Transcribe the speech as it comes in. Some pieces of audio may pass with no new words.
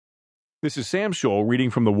This is Sam Scholl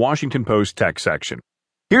reading from the Washington Post tech section.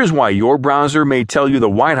 Here's why your browser may tell you the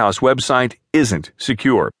White House website isn't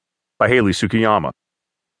secure, by Hayley Tsukayama.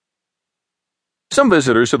 Some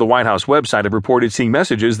visitors to the White House website have reported seeing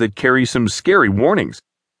messages that carry some scary warnings.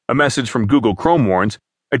 A message from Google Chrome warns,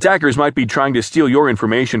 attackers might be trying to steal your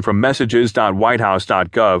information from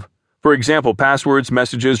messages.whitehouse.gov, for example, passwords,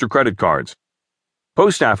 messages, or credit cards.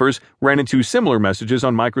 Post staffers ran into similar messages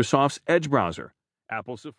on Microsoft's Edge browser. Apple Safari